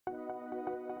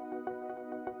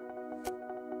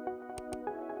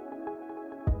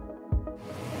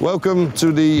Welcome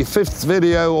to the 5th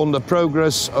video on the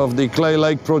progress of the Clay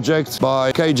Lake project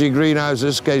by KG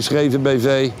Greenhouses, Keesgeven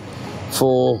BV,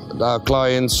 for our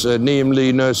clients Neame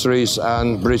Lea Nurseries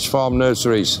and Bridge Farm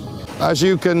Nurseries. As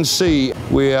you can see,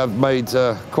 we have made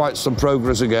quite some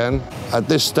progress again. At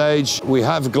this stage, we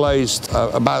have glazed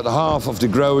about half of the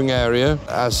growing area.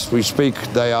 As we speak,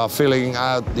 they are filling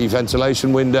out the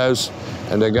ventilation windows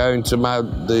and they're going to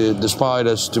mount the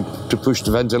spiders to push the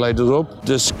ventilators up.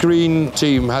 The screen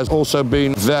team has also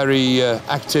been very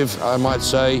active, I might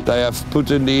say. They have put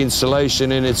in the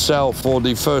installation in itself for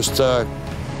the first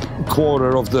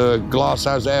quarter of the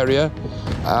glasshouse area,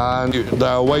 and they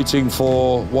are waiting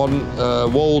for one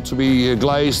wall to be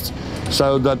glazed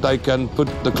so that they can put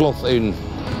the cloth in,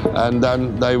 and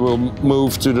then they will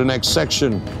move to the next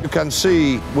section. You can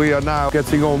see we are now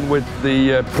getting on with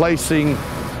the placing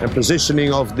and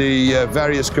positioning of the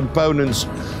various components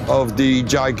of the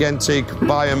gigantic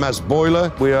biomass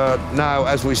boiler. We are now,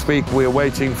 as we speak, we are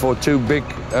waiting for two big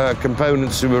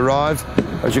components to arrive.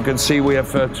 As you can see, we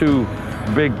have two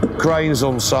big cranes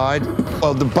on side.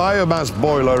 Well, the biomass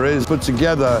boiler is put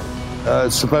together.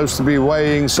 It's supposed to be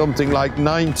weighing something like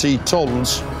 90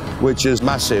 tons, which is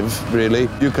massive, really.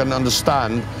 You can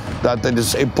understand that it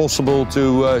is impossible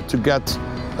to get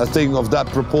a thing of that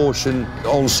proportion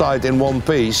on site in one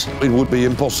piece. It would be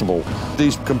impossible.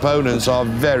 These components are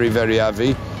very, very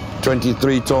heavy,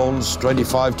 23 tons,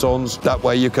 25 tons. That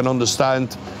way you can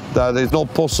understand that it's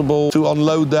not possible to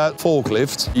unload that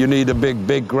forklift. You need a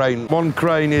big crane. One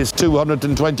crane is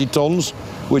 220 tons,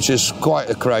 which is quite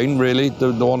a crane, really,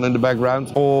 the one in the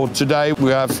background. For today, we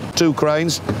have two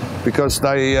cranes because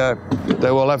they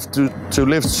will have to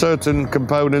lift certain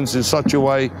components in such a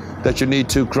way that you need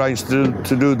two cranes to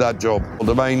do that job.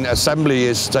 The main assembly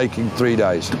is taking 3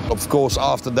 days. Of course,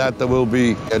 after that, there will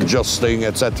be adjusting,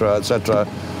 etc., etc.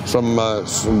 Some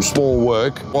small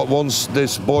work. Once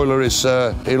this boiler is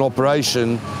in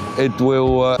operation, it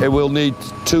will need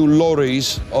 2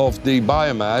 lorries of the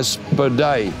biomass per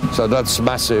day. So that's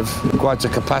massive, quite a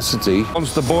capacity.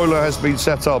 Once the boiler has been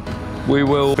set up, we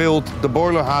will build the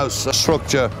boiler house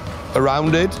structure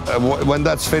around it. When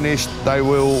that's finished, they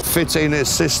will fit in a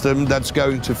system that's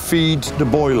going to feed the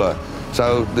boiler.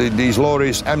 So these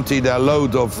lorries empty their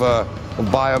load of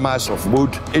biomass, of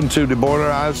wood, into the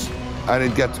boiler house, and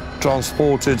it gets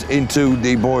transported into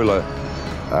the boiler.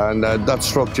 And that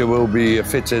structure will be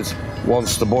fitted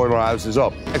once the boiler house is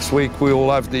up. Next week we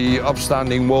will have the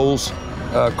upstanding walls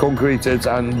concreted,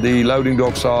 and the loading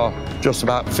docks are just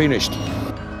about finished.